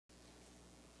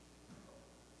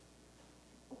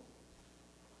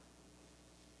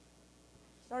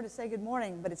Started to say good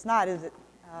morning, but it's not, is it?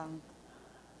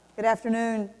 Good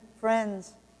afternoon,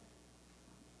 friends,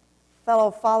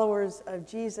 fellow followers of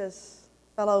Jesus,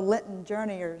 fellow Lenten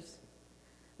journeyers.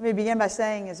 Let me begin by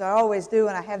saying, as I always do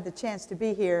when I have the chance to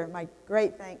be here, my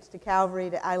great thanks to Calvary,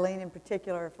 to Eileen in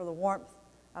particular, for the warmth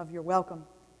of your welcome.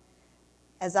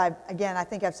 As I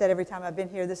think I've said every time I've been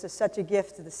here, this is such a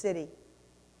gift to the city.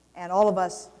 And all of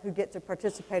us who get to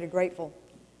participate are grateful.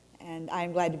 And I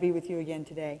am glad to be with you again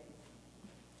today.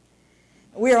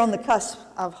 We are on the cusp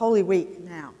of Holy Week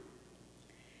now.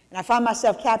 And I find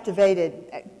myself captivated.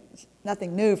 It's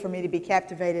nothing new for me to be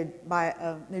captivated by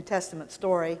a New Testament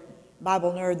story,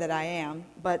 Bible nerd that I am.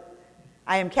 But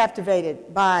I am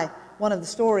captivated by one of the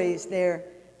stories there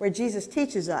where Jesus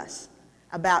teaches us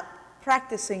about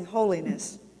practicing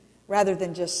holiness rather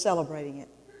than just celebrating it.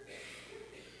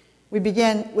 We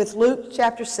begin with Luke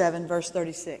chapter 7, verse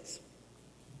 36.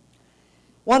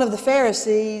 One of the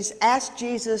Pharisees asked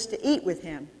Jesus to eat with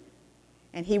him,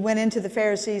 and he went into the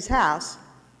Pharisee's house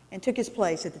and took his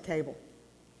place at the table.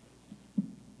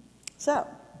 So,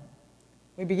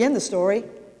 we begin the story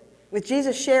with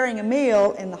Jesus sharing a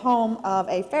meal in the home of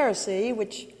a Pharisee,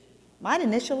 which might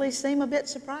initially seem a bit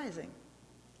surprising.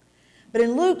 But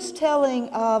in Luke's telling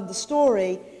of the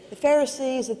story, the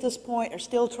Pharisees at this point are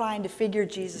still trying to figure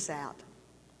Jesus out.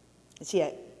 Is he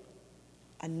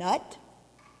a nut?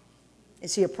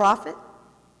 Is he a prophet?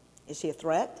 Is he a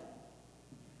threat?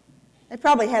 They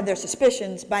probably have their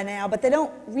suspicions by now, but they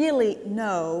don't really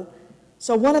know.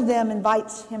 So one of them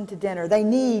invites him to dinner. They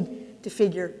need to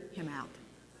figure him out.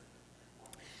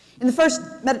 In the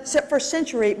first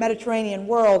century Mediterranean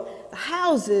world, the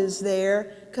houses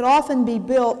there could often be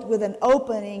built with an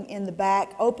opening in the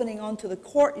back, opening onto the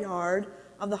courtyard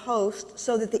of the host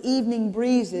so that the evening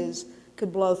breezes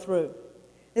could blow through.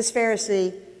 This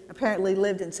Pharisee apparently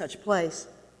lived in such a place.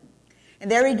 And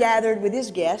there he gathered with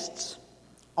his guests,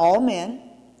 all men,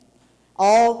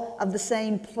 all of the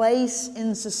same place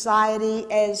in society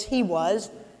as he was.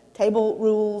 Table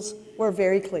rules were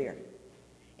very clear.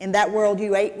 In that world,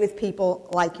 you ate with people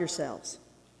like yourselves.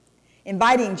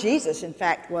 Inviting Jesus, in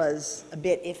fact, was a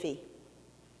bit iffy.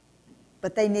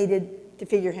 But they needed to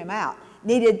figure him out,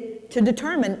 needed to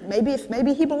determine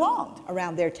maybe he belonged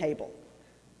around their table.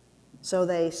 So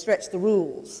they stretched the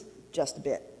rules just a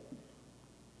bit.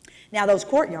 Now those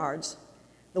courtyards,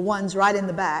 the ones right in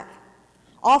the back,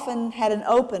 often had an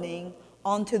opening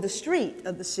onto the street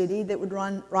of the city that would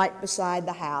run right beside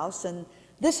the house, and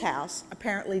this house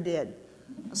apparently did.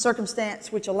 A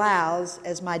circumstance which allows,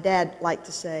 as my dad liked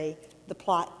to say, the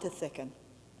plot to thicken.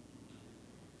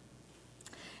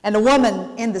 And a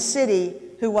woman in the city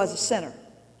who was a sinner,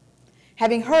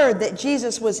 having heard that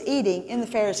Jesus was eating in the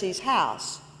Pharisee's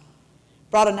house,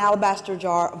 brought an alabaster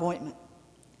jar of ointment.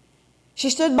 She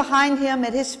stood behind him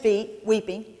at his feet,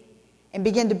 weeping, and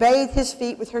began to bathe his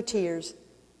feet with her tears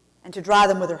and to dry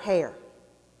them with her hair.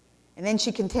 And then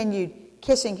she continued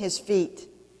kissing his feet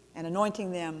and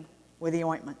anointing them with the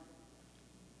ointment.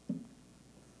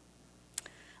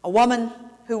 A woman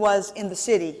who was in the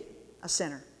city, a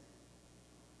sinner.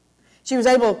 She was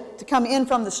able to come in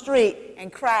from the street and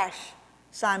crash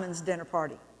Simon's dinner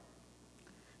party.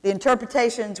 The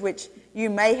interpretations which you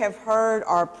may have heard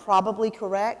are probably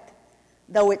correct.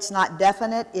 Though it's not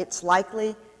definite, it's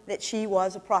likely that she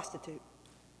was a prostitute.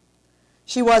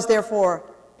 She was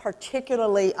therefore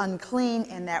particularly unclean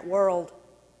in that world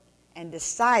and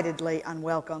decidedly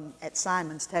unwelcome at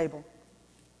Simon's table.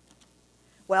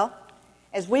 Well,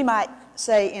 as we might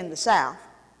say in the South,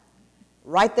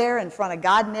 right there in front of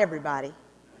God and everybody,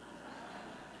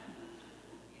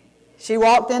 she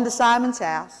walked into Simon's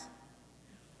house,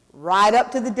 right up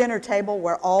to the dinner table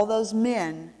where all those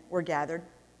men were gathered,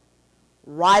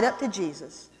 right up to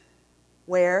Jesus,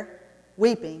 where,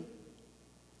 weeping,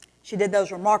 she did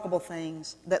those remarkable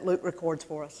things that Luke records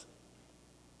for us.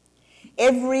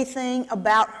 Everything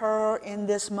about her in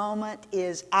this moment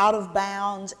is out of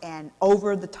bounds and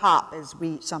over the top, as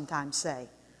we sometimes say.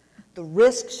 The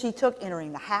risk she took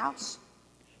entering the house,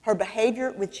 her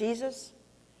behavior with Jesus,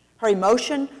 her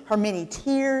emotion, her many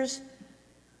tears,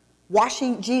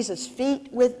 washing Jesus' feet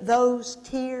with those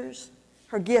tears,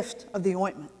 her gift of the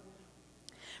ointment.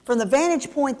 From the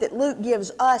vantage point that Luke gives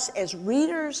us as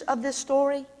readers of this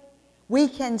story, we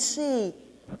can see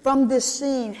from this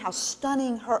scene how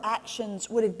stunning her actions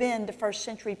would have been to first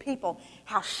century people,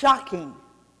 how shocking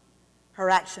her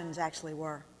actions actually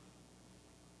were.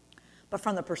 But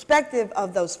from the perspective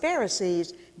of those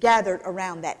Pharisees gathered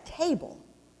around that table,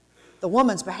 the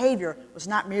woman's behavior was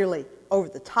not merely over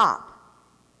the top,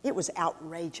 it was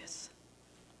outrageous.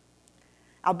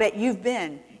 I'll bet you've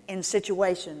been in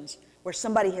situations where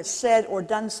somebody has said or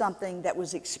done something that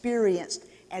was experienced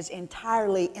as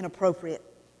entirely inappropriate,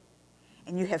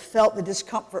 and you have felt the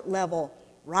discomfort level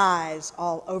rise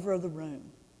all over the room.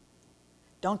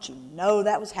 Don't you know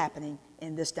that was happening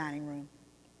in this dining room?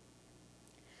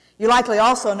 You likely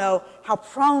also know how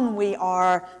prone we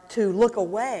are to look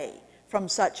away from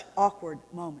such awkward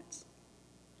moments.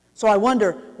 So I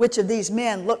wonder which of these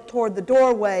men looked toward the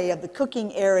doorway of the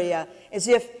cooking area as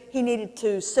if he needed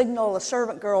to signal a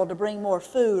servant girl to bring more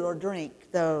food or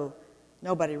drink, though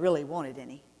nobody really wanted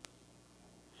any.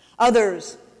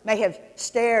 Others may have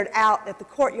stared out at the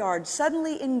courtyard,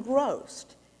 suddenly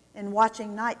engrossed in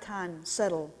watching nighttime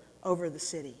settle over the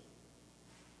city.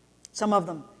 Some of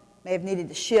them may have needed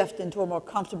to shift into a more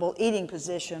comfortable eating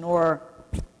position or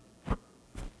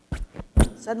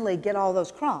suddenly get all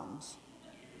those crumbs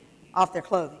off their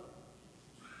clothing.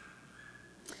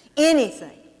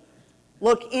 Anything,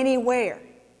 look anywhere,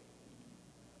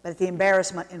 but at the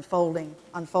embarrassment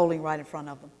unfolding right in front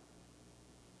of them.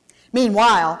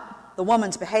 Meanwhile, the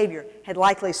woman's behavior had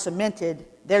likely cemented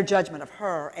their judgment of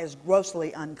her as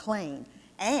grossly unclean.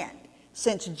 And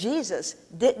since Jesus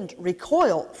didn't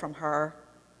recoil from her,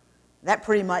 that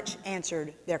pretty much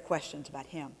answered their questions about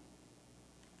him.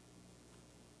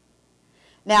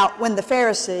 Now, when the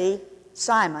Pharisee,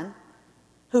 Simon,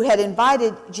 who had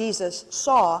invited Jesus,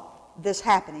 saw this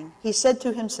happening, he said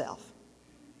to himself,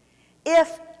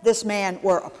 "If this man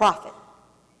were a prophet,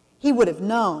 he would have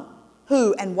known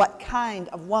who and what kind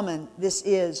of woman this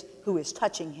is who is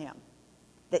touching him,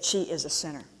 that she is a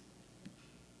sinner."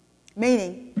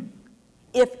 Meaning,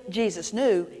 if Jesus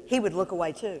knew, he would look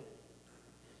away too.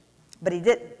 But he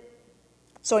didn't,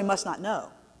 so he must not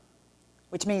know,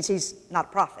 which means he's not a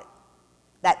prophet.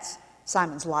 That's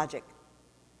Simon's logic.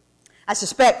 I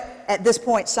suspect at this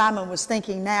point Simon was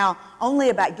thinking now only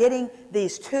about getting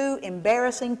these two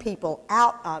embarrassing people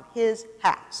out of his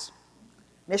house.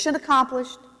 Mission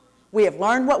accomplished. We have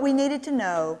learned what we needed to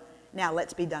know. Now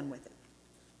let's be done with it.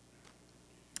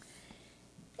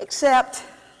 Except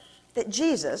that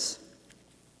Jesus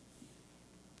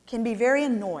can be very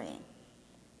annoying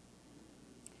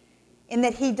in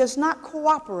that he does not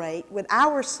cooperate with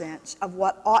our sense of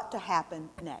what ought to happen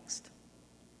next.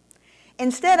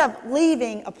 Instead of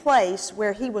leaving a place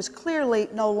where he was clearly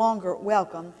no longer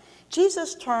welcome,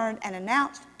 Jesus turned and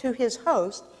announced to his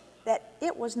host that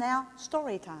it was now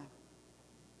story time.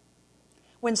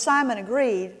 When Simon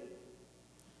agreed,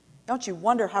 don't you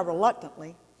wonder how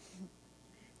reluctantly,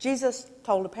 Jesus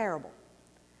told a parable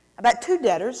about two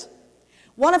debtors,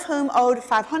 one of whom owed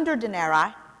 500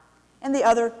 denarii and the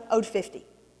other owed 50.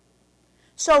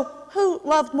 So who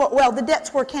loved more? Well, the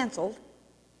debts were canceled.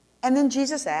 And then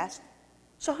Jesus asked,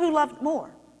 so who loved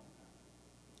more?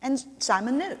 And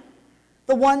Simon knew,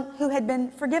 the one who had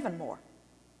been forgiven more.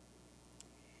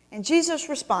 And Jesus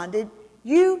responded,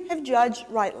 you have judged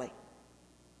rightly.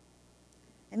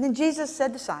 And then Jesus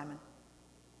said to Simon,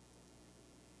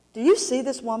 do you see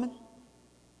this woman?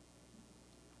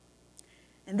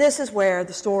 And this is where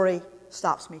the story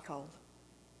stops me cold.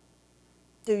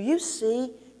 Do you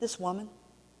see this woman?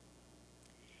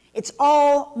 It's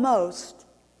almost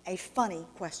a funny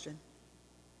question.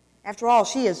 After all,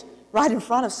 she is right in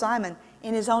front of Simon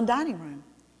in his own dining room.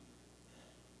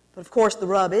 But of course, the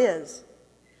rub is,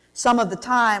 some of the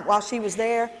time while she was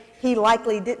there, he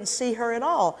likely didn't see her at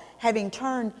all, having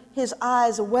turned his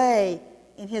eyes away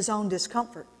in his own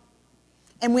discomfort.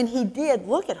 And when he did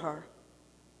look at her,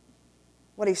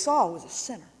 what he saw was a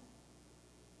sinner.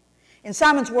 In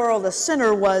Simon's world, a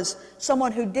sinner was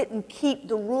someone who didn't keep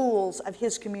the rules of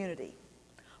his community.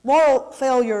 Moral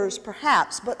failures,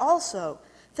 perhaps, but also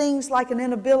things like an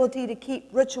inability to keep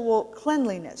ritual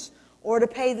cleanliness or to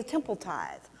pay the temple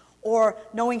tithe or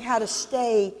knowing how to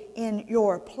stay in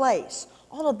your place.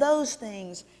 All of those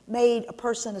things made a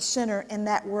person a sinner in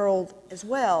that world as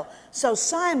well. So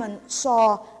Simon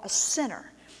saw a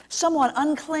sinner, someone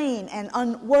unclean and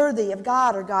unworthy of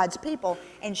God or God's people,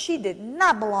 and she did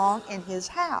not belong in his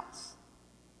house.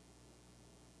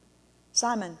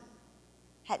 Simon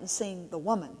hadn't seen the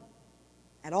woman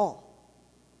at all,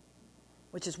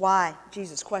 which is why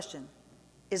Jesus' question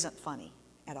isn't funny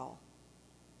at all.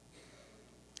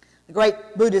 The great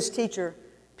Buddhist teacher,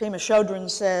 Pema Chodron,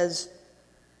 says,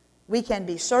 we can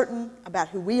be certain about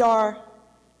who we are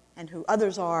and who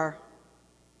others are,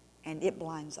 and it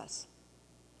blinds us.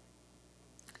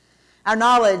 Our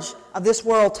knowledge of this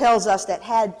world tells us that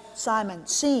had Simon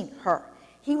seen her,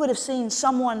 he would have seen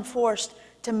someone forced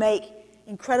to make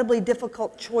incredibly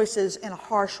difficult choices in a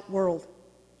harsh world.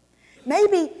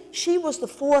 Maybe she was the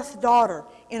fourth daughter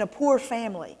in a poor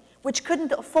family which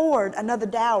couldn't afford another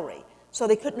dowry, so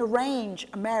they couldn't arrange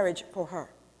a marriage for her.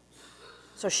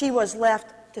 So she was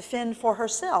left to fend for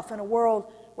herself in a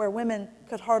world where women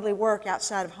could hardly work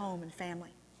outside of home and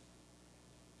family.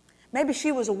 Maybe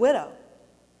she was a widow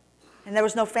and there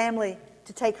was no family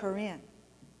to take her in.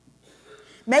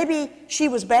 Maybe she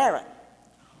was barren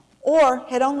or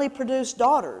had only produced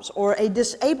daughters or a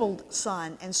disabled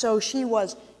son, and so she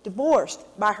was divorced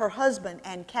by her husband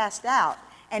and cast out.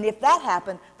 And if that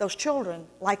happened, those children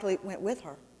likely went with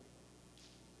her.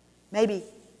 Maybe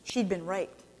she'd been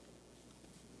raped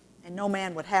and no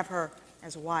man would have her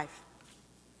as a wife.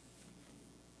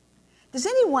 Does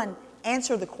anyone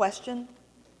answer the question,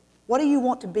 what do you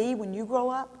want to be when you grow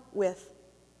up, with,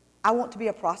 I want to be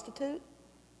a prostitute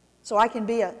so I can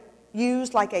be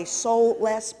used like a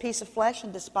soulless piece of flesh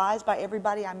and despised by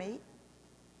everybody I meet?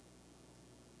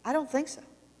 I don't think so.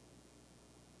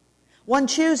 One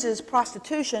chooses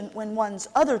prostitution when one's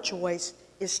other choice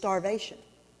is starvation,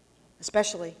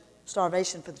 especially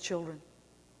starvation for the children.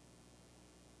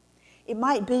 It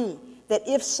might be that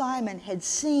if Simon had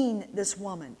seen this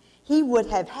woman, he would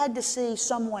have had to see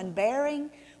someone bearing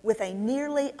with a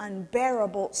nearly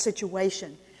unbearable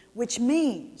situation, which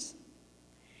means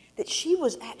that she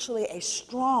was actually a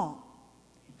strong,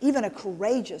 even a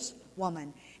courageous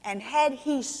woman. And had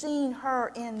he seen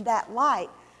her in that light,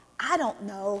 I don't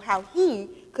know how he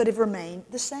could have remained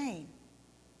the same.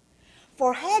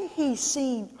 For had he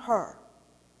seen her,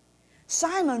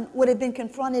 Simon would have been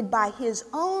confronted by his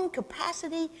own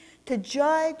capacity to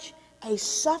judge a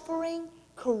suffering,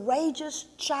 courageous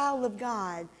child of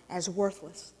God as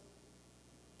worthless.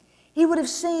 He would have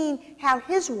seen how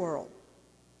his world,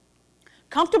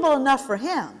 comfortable enough for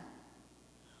him,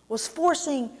 was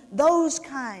forcing these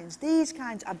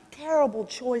kinds of terrible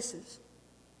choices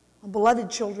on beloved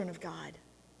children of God.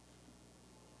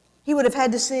 He would have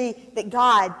had to see that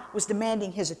God was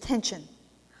demanding his attention.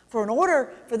 For in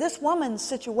order for this woman's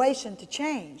situation to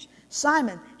change,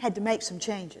 Simon had to make some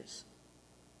changes.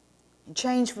 And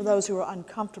change for those who are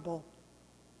uncomfortable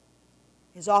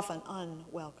is often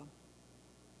unwelcome.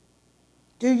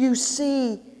 Do you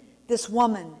see this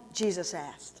woman, Jesus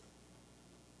asked,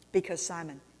 because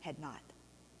Simon had not.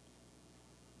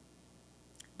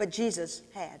 But Jesus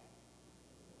had.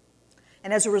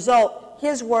 And as a result,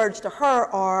 his words to her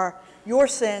are, your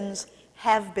sins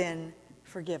have been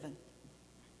forgiven.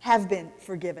 Have been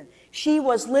forgiven. She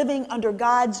was living under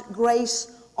God's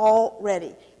grace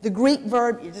already. The Greek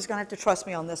verb, you're just going to have to trust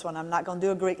me on this one. I'm not going to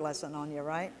do a Greek lesson on you,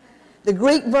 right? The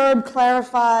Greek verb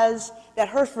clarifies that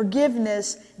her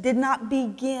forgiveness did not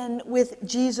begin with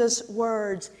Jesus'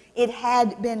 words. It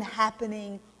had been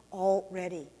happening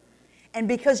already. And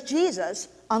because Jesus,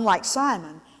 unlike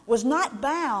Simon, was not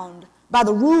bound by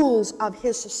the rules of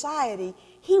his society,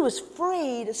 he was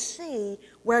free to see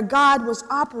where God was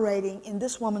operating in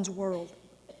this woman's world.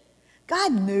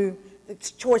 God knew the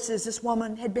choices this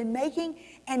woman had been making,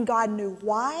 and God knew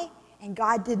why, and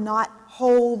God did not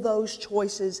hold those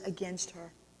choices against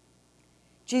her.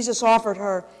 Jesus offered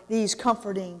her these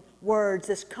comforting words,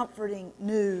 this comforting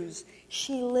news.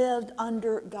 She lived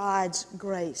under God's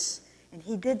grace, and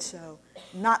he did so,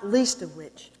 not least of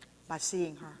which by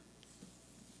seeing her.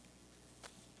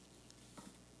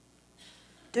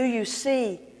 Do you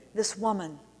see this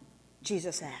woman?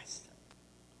 Jesus asked.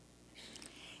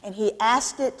 And he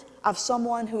asked it of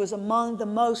someone who was among the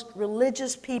most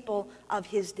religious people of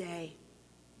his day,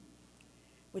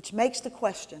 which makes the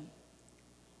question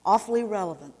awfully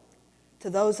relevant to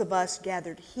those of us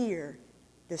gathered here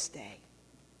this day.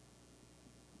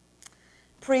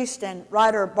 Priest and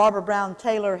writer Barbara Brown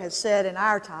Taylor has said in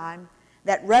our time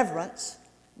that reverence,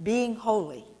 being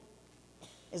holy,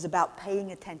 is about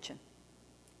paying attention,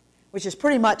 which is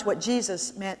pretty much what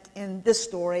Jesus meant in this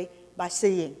story by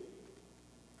seeing.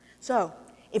 So,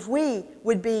 if we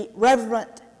would be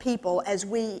reverent people as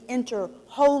we enter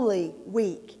Holy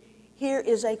Week, here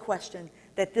is a question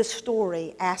that this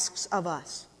story asks of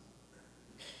us.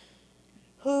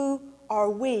 Who are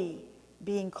we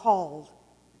being called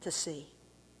to see?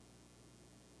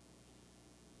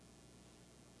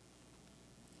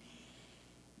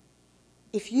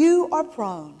 If you are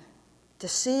prone to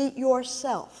see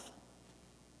yourself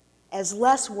as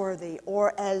less worthy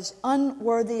or as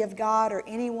unworthy of God or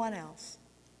anyone else,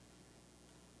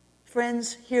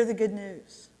 friends, hear the good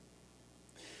news.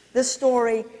 This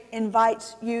story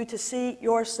invites you to see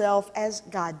yourself as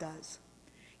God does.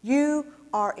 You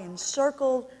are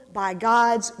encircled by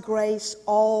God's grace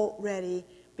already,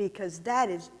 because that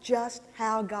is just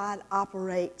how God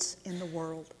operates in the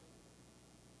world.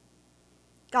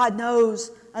 God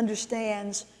knows,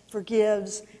 understands,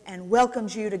 forgives, and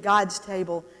welcomes you to God's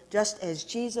table just as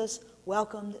Jesus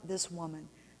welcomed this woman.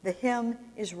 The hymn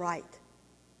is right.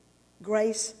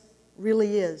 Grace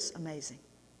really is amazing.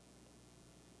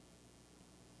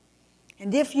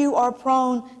 And if you are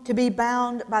prone to be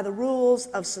bound by the rules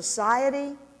of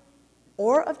society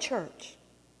or of church,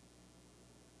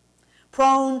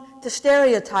 prone to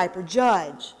stereotype or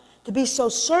judge, to be so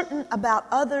certain about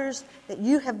others that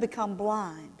you have become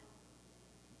blind,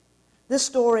 this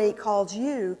story calls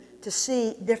you to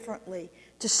see differently,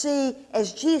 to see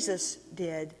as Jesus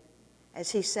did as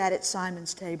he sat at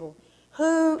Simon's table.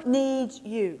 Who needs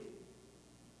you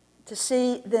to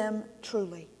see them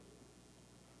truly?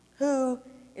 Who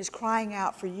is crying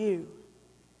out for you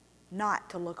not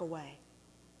to look away?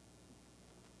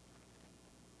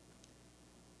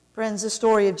 Friends, the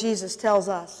story of Jesus tells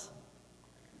us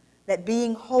that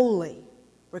being holy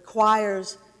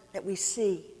requires that we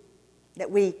see,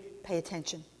 that we pay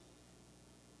attention.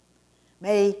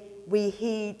 May we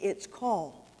heed its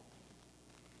call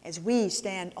as we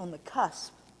stand on the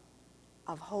cusp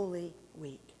of Holy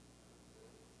Week.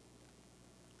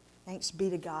 Thanks be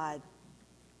to God,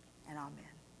 and amen.